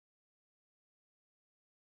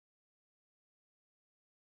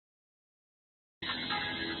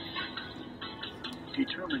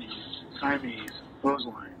determining Siamese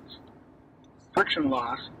hoselines. Friction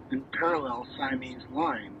loss in parallel Siamese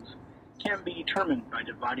lines can be determined by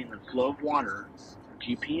dividing the flow of water, or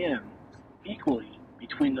GPM, equally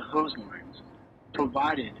between the hose lines,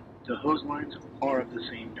 provided the hose lines are of the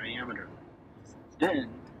same diameter. Then,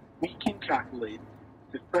 we can calculate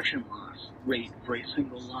the friction loss rate for a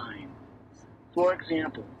single line. For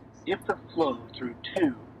example, if the flow through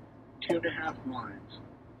two 2.5 lines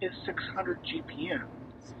is 600 GPM,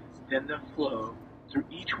 then the flow through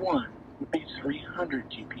each one would be 300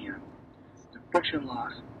 GPM. The friction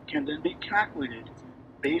loss can then be calculated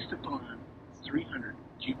based upon 300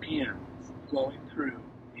 GPM flowing through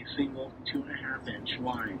a single 2.5-inch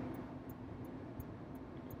line.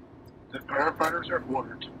 The firefighters are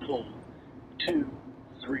ordered to pull two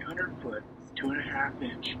 300-foot,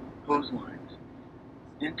 2.5-inch hose lines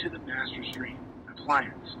into the master stream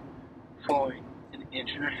appliance, following an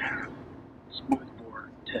 1.5-inch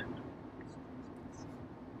smoothbore tip.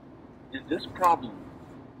 In this problem,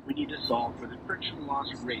 we need to solve for the friction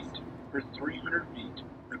loss rate for 300 feet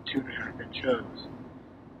of 2.5-inch hose.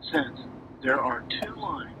 Since there are two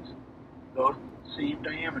lines, both same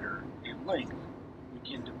diameter and length, we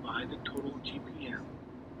can divide the total GPM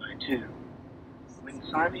by 2. When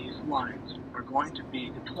Siamese lines are going to be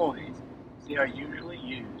deployed, they are usually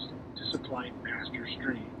used to supply master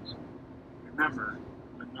streams. Remember,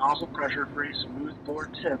 the nozzle pressure for a smoothbore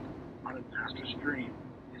tip on a master stream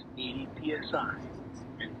is 80 psi,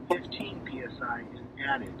 and 15 psi is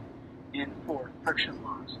added in for friction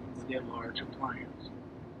loss with a large appliance.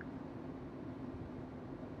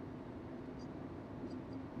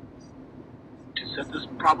 To set this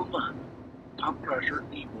problem up, pump pressure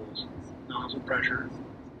equals nozzle pressure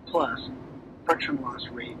plus friction loss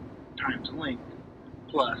rate times length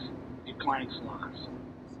plus appliance loss.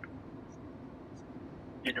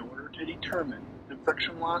 In order to determine the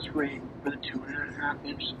friction loss rate for the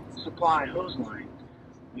 2.5-inch supply hose line,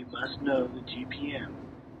 we must know the GPM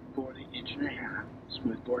for the 1.5-inch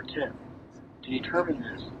smoothbore tip. To determine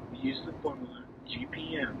this, we use the formula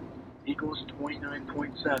GPM equals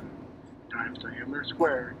 29.7 times diameter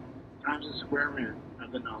squared times the square root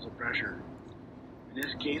of the nozzle pressure. In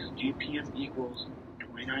this case, GPM equals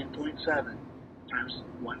 29.7 times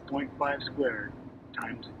 1.5 squared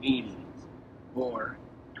times 80, or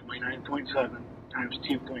 29.7 times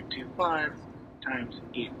 2.25 times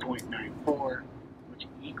 8.94, which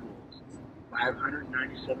equals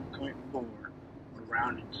 597.4, or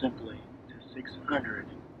rounded simply to 600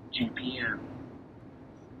 GPM.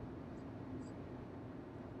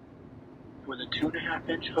 For the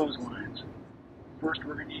 2.5-inch hose lines, first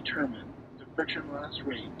we're going to determine the friction loss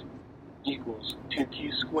rate equals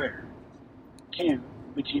 2Q squared. Q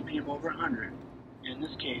would be GPM over 100. In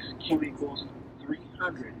this case, Q equals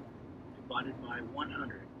 300 divided by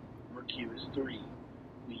 100, where Q is 3.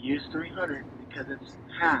 We use 300 because it's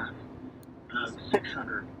half of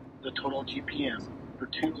 600, the total GPM for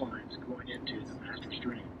two lines going into the master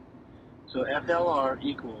stream. So FLR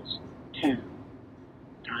equals 2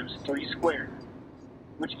 times 3 squared,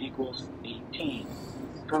 which equals 18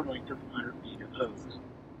 per length of 100 feet of hose.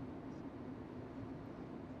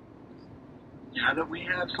 Now that we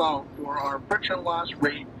have solved for our friction loss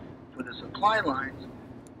rate for the supply lines,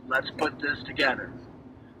 let's put this together.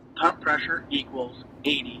 Pump pressure equals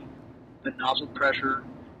 80, the nozzle pressure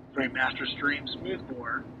for a master stream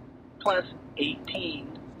smoothbore, plus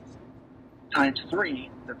 18 times 3,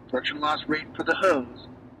 the friction loss rate for the hose,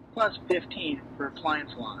 plus 15 for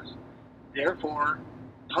appliance loss. Therefore,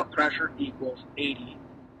 pump pressure equals 80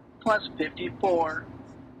 plus 54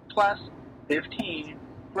 plus 15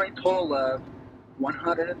 for a total of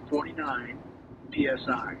 149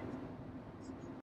 psi.